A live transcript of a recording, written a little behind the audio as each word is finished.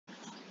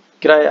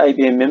G'day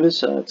ABM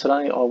members.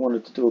 Today I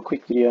wanted to do a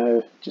quick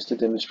video just to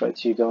demonstrate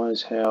to you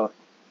guys how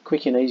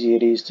quick and easy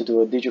it is to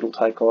do a digital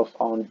takeoff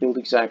on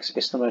Buildxact's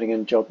estimating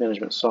and job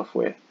management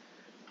software.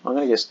 I'm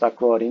going to get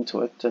stuck right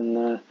into it,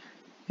 and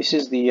this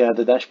is the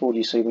dashboard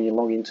you see when you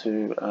log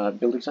into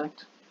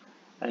Buildxact.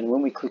 And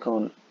when we click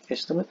on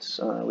estimates,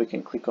 we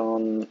can click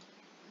on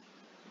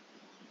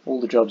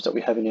all the jobs that we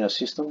have in our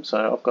system.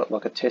 So I've got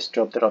like a test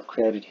job that I've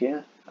created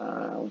here.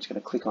 I'm just going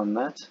to click on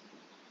that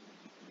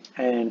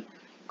and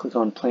click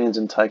on plans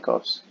and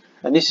takeoffs.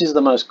 And this is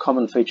the most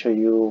common feature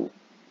you'll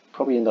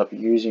probably end up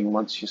using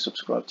once you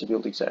subscribe to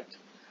Buildxact.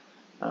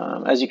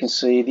 As you can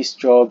see, this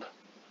job,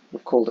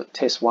 we've called it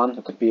test 1.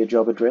 It could be a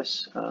job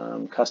address,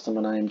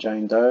 customer name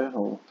Jane Doe,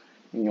 or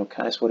in your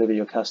case, whatever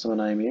your customer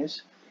name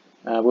is.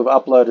 We've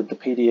uploaded the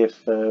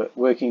PDF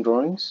working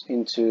drawings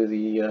into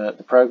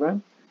the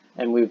program,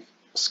 and we've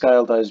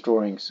scaled those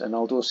drawings. And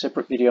I'll do a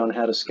separate video on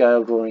how to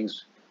scale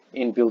drawings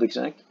in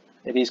Buildxact.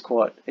 It is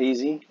quite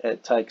easy.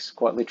 It takes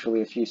quite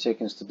literally a few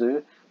seconds to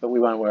do, but we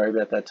won't worry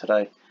about that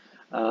today.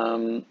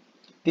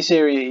 This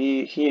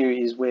area here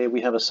is where we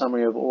have a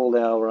summary of all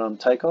our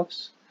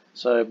takeoffs.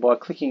 So by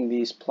clicking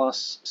this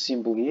plus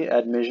symbol here,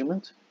 add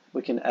measurement,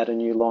 we can add a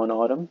new line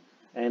item.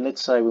 And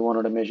let's say we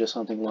wanted to measure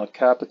something like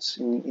carpets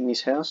in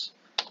this house.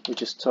 We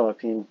just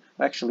type in,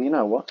 actually, you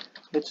know what?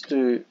 Let's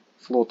do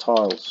floor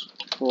tiles,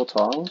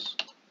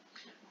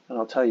 and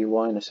I'll tell you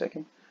why in a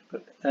second.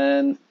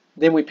 And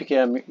then we pick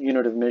our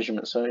unit of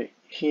measurement. So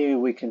here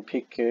we can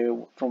pick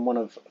from one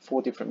of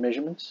 4 different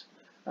measurements.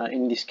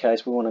 In this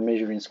case, we want to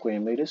measure in square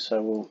meters,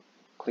 so we'll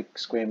click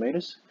square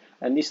meters.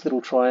 And this little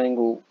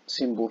triangle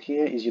symbol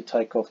here is your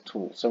takeoff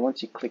tool. So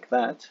once you click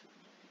that,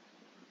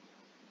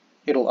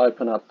 it'll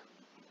open up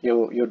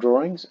your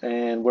drawings,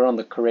 and we're on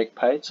the correct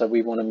page. So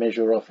we want to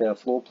measure off our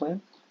floor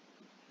plan.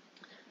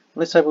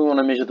 Let's say we want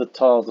to measure the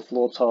tiles, the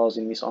floor tiles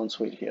in this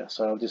ensuite here.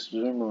 So I'll just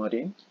zoom right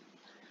in.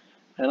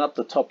 And up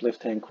the top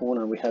left hand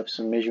corner we have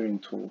some measuring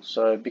tools.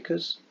 So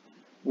because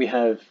we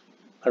have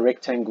a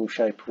rectangle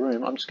shaped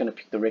room, I'm just going to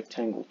pick the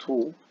rectangle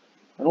tool,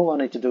 and all I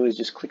need to do is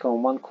just click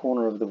on one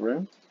corner of the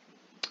room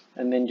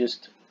and then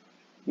just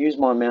use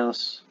my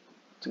mouse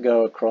to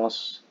go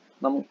across.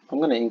 I'm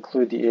going to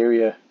include the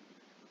area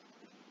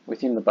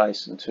within the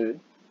basin too,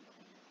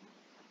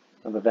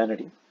 of the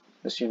vanity,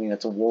 assuming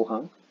that's a wall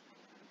hung,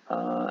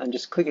 and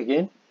just click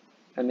again,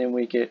 and then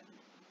we get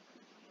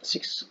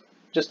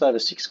just over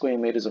 6 square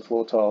meters of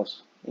floor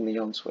tiles in the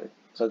ensuite.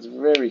 So it's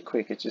very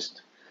quick. It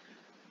just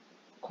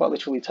quite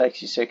literally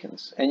takes you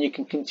seconds, and you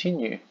can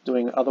continue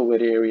doing other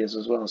wet areas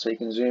as well. So you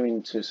can zoom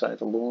into, say,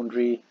 the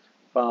laundry,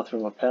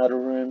 bathroom or powder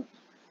room.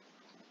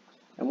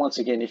 And once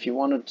again, if you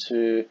wanted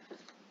to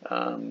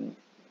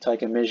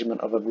take a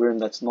measurement of a room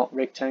that's not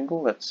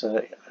rectangle, that's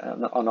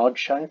an odd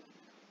shape,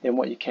 then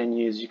what you can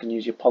use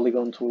your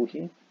polygon tool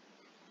here,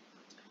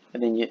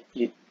 and then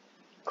you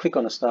click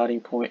on a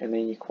starting point, and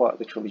then you quite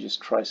literally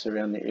just trace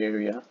around the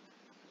area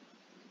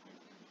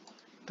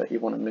that you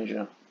want to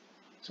measure.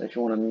 So if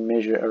you want to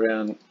measure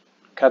around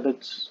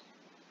cupboards,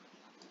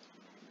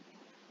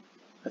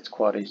 it's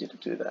quite easy to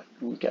do that.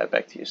 And you go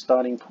back to your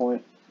starting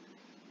point,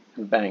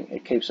 and bang,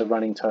 it keeps a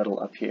running total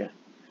up here.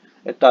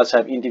 It does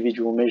have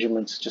individual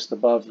measurements just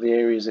above the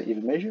areas that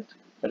you've measured,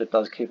 but it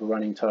does keep a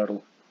running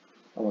total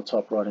on the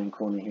top right hand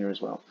corner here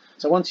as well.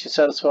 So once you're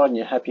satisfied and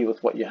you're happy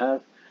with what you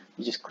have,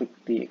 you just click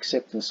the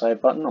accept and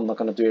save button. I'm not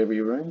going to do every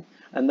room,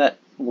 and that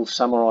will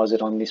summarize it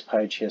on this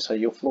page here. So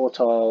your floor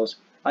tiles,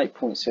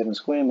 8.7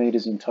 square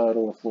meters in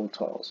total of floor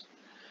tiles.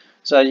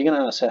 So you're going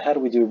to ask, so how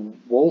do we do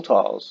wall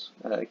tiles,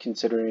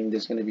 considering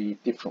there's going to be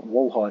different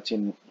wall heights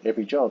in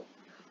every job?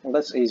 Well,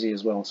 that's easy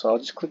as well. So I'll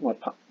just click my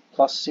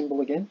plus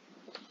symbol again,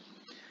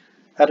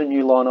 add a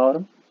new line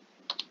item,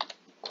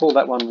 call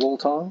that one wall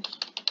tiles.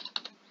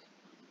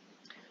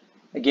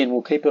 Again,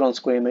 we'll keep it on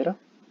square meter,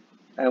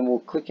 and we'll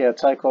click our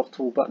takeoff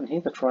tool button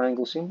here, the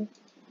triangle symbol,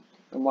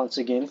 and once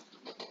again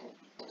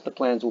the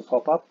plans will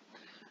pop up.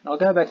 I'll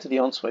go back to the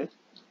ensuite,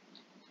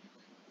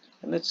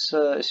 and let's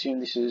assume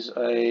this is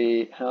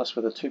a house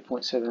with a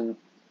 2.7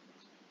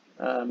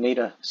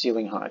 meter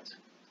ceiling height,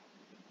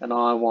 and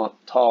I want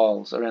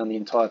tiles around the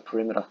entire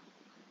perimeter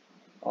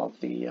of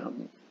the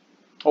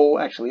or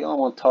actually I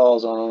want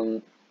tiles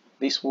on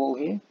this wall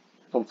here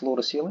from floor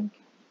to ceiling,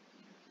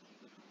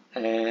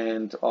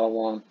 and I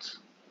want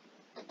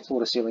floor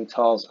to ceiling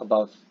tiles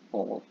above,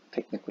 or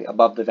technically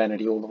above the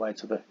vanity all the way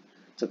to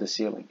the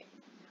ceiling.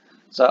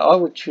 So I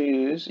would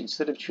choose,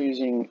 instead of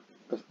choosing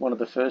one of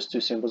the first 2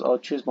 symbols, I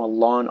would choose my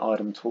line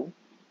item tool,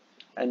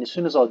 and as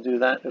soon as I do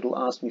that, it'll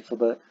ask me for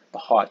the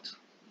height,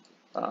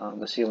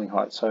 the ceiling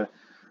height. So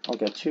I'll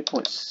go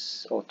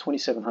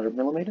 2700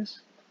 millimeters,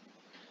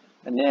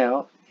 and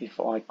now if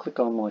I click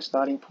on my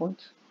starting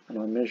point and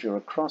I measure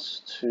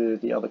across to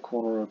the other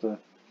corner of the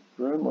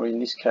room, or in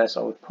this case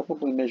I would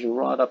probably measure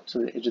right up to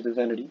the edge of the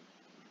vanity,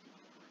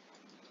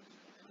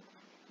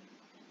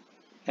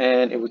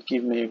 and it would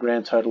give me a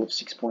grand total of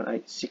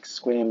 6.86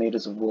 square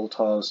meters of wall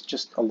tiles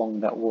just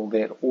along that wall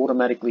there. It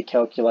automatically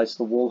calculates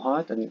the wall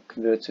height and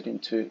converts it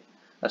into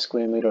a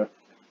square meter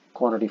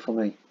quantity for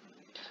me.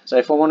 So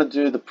if I want to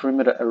do the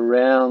perimeter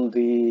around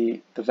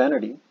the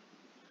vanity,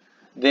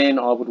 then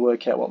I would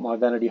work out what my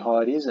vanity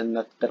height is,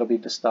 and that'll be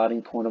the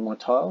starting point of my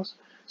tiles.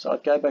 So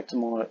I'd go back to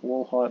my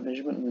wall height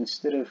measurement, and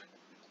instead of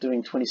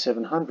doing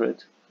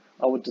 2700,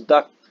 I would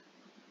deduct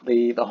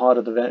the height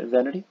of the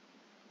vanity,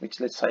 which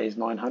let's say is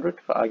 900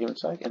 for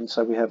argument's sake, and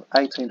so we have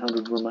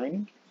 1800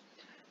 remaining.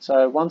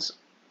 So once,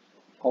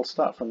 I'll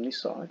start from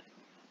this side.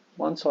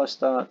 Once I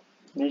start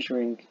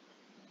measuring,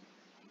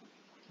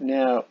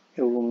 now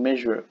it will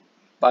measure it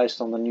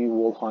based on the new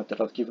wall height that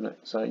I've given it.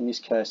 So in this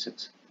case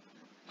it's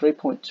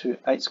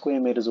 3.28 square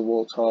meters of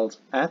wall tiles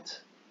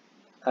at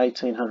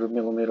 1800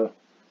 millimeter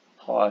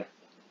high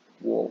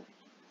wall.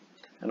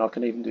 And I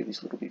can even do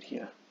this little bit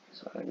here.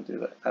 So I can do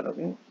that, add it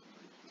in.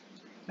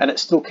 And it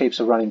still keeps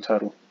a running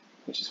total,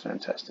 which is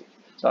fantastic.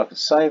 So I can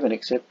save and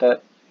accept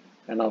that,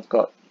 and I've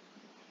got,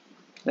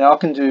 now I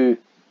can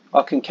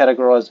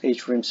categorize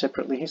each room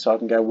separately here. So I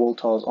can go wall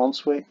tiles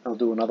ensuite, I'll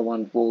do another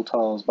one wall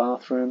tiles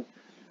bathroom.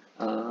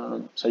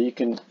 So you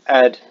can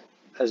add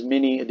as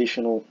many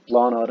additional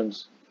line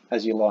items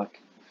as you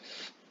like.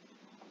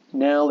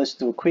 Now let's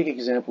do a quick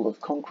example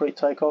of concrete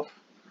takeoff.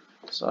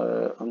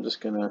 So I'm just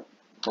going to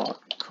write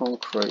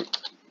concrete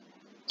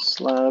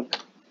slab,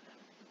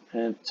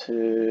 and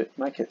to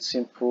make it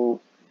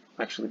simple,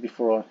 actually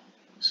before I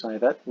say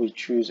that, we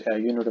choose our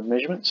unit of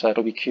measurement, so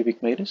it'll be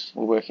cubic meters.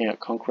 We're working out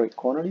concrete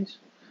quantities,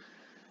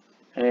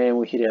 and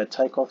we hit our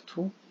takeoff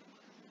tool,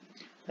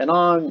 and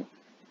I'm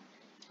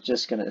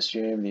just going to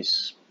assume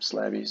this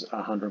slab is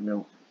 100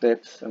 mil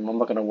depth, and I'm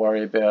not going to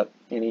worry about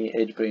any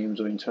edge beams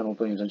or internal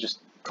beams. I'm just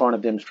trying to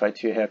demonstrate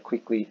to you how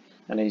quickly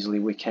and easily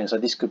we can. So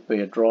this could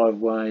be a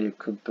driveway, it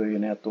could be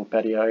an outdoor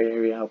patio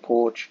area, a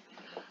porch,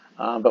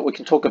 but we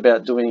can talk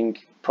about doing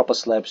proper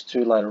slabs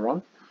too later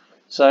on.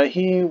 So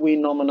here we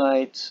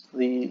nominate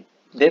the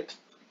depth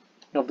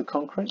of the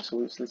concrete, so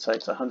let's say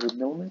it's 100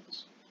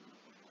 millimeters.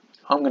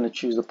 I'm going to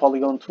choose the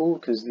polygon tool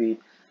because the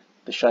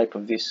shape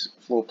of this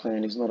floor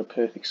plan is not a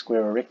perfect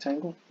square or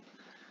rectangle.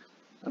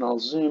 And I'll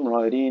zoom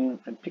right in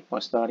and pick my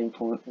starting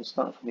point. We'll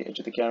start from the edge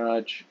of the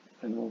garage,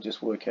 and we'll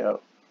just work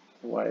out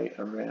the way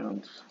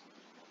around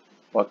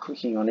by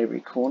clicking on every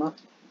corner,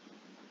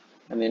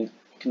 and then you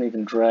can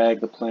even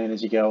drag the plan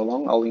as you go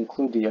along. I'll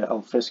include the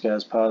alfresco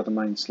as part of the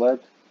main slab,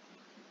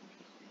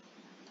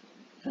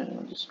 and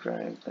I'll just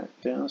drag that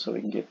down so we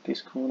can get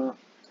this corner,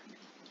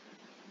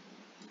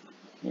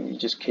 and you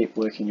just keep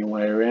working your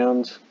way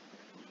around,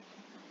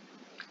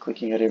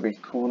 clicking at every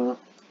corner.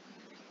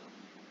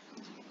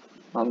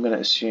 I'm going to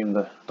assume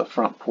the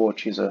front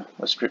porch is a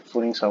strip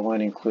footing, so I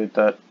won't include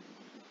that,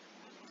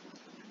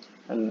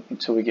 and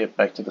until we get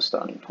back to the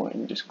starting point,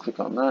 and just click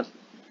on that.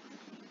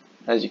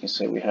 As you can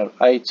see, we have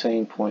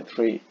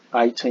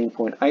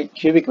 18.8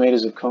 cubic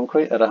meters of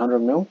concrete at 100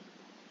 mil.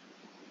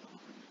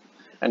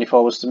 And if I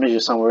was to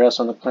measure somewhere else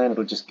on the plan,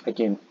 it'll just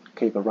again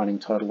keep a running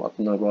total up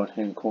in the right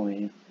hand corner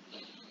here.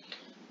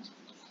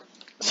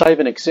 Save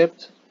and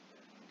accept,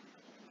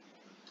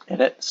 and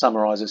it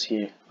summarizes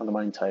here on the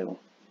main table.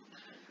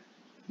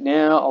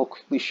 Now I'll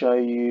quickly show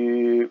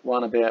you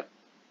one about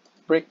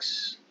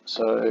bricks.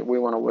 So we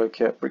want to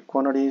work out brick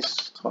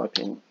quantities. Type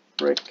in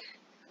brick.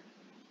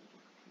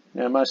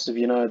 Now most of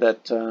you know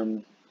that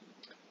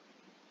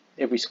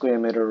every square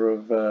meter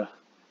of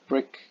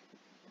brick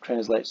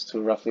translates to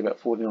roughly about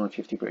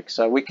 4950 bricks.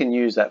 So we can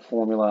use that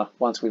formula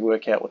once we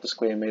work out what the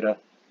square meter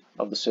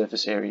of the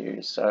surface area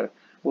is. So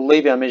we'll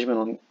leave our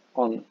measurement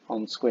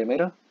on square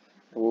meter,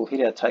 and we'll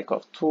hit our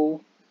takeoff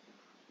tool.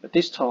 But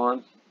this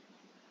time,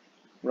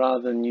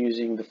 rather than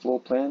using the floor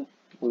plan,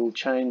 we'll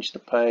change the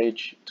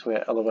page to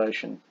our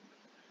elevation,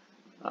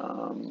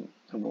 and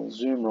we'll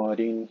zoom right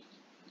in,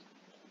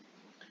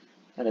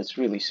 and it's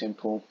really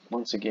simple.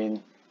 Once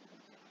again,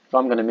 if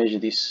I'm going to measure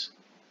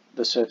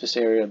the surface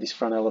area of this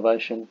front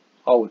elevation,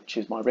 I would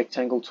choose my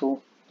rectangle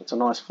tool. It's a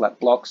nice flat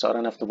block, so I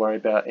don't have to worry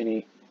about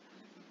any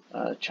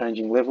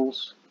changing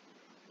levels.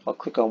 I'll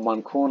click on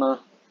one corner,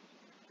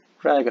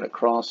 drag it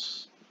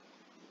across,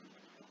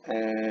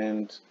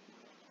 and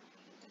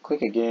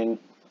click again,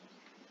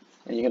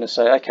 and you're going to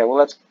say, okay, well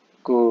that's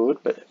good,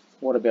 but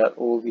what about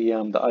all the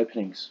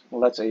openings?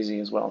 Well, that's easy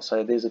as well.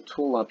 So there's a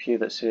tool up here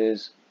that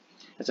says,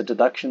 it's a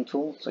deduction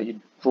tool, so you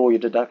draw your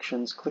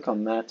deductions, click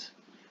on that.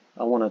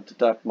 I want to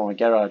deduct my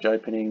garage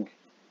opening.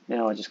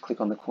 Now I just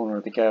click on the corner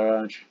of the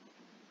garage,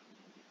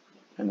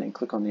 and then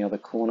click on the other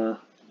corner,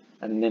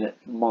 and then it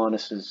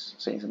minuses,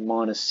 so it's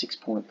minus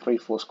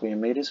 6.34 square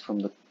meters from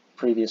the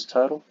previous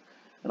total.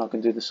 And I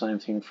can do the same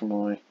thing for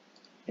my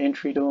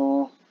entry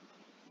door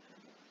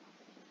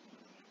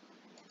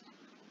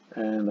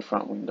and the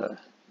front window.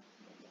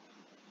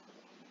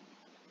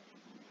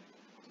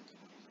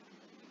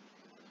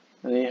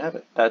 And there you have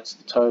it. That's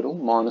the total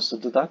minus the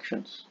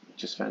deductions,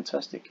 which is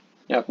fantastic.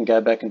 Now I can go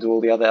back and do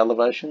all the other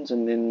elevations,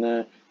 and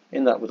then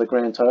end up with a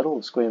grand total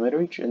of square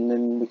meterage, and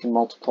then we can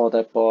multiply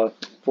that by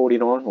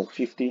 49 or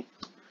 50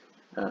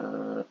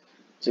 to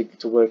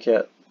work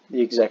out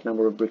the exact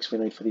number of bricks we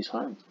need for this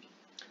home.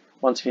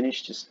 Once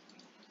finished, just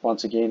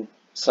once again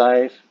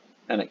save,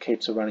 and it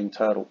keeps a running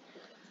total.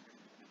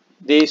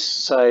 This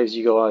saves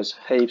you guys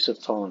heaps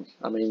of time.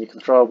 I mean, you can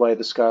throw away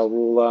the scale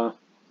ruler,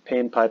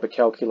 pen, paper,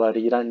 calculator.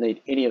 You don't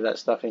need any of that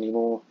stuff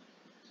anymore.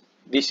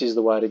 This is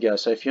the way to go.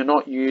 So if you're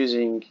not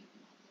using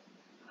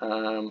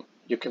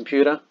your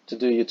computer to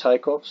do your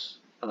takeoffs,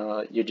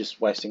 you're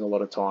just wasting a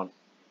lot of time.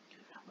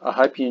 I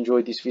hope you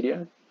enjoyed this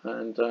video,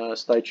 and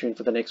stay tuned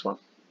for the next one.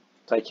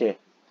 Take care.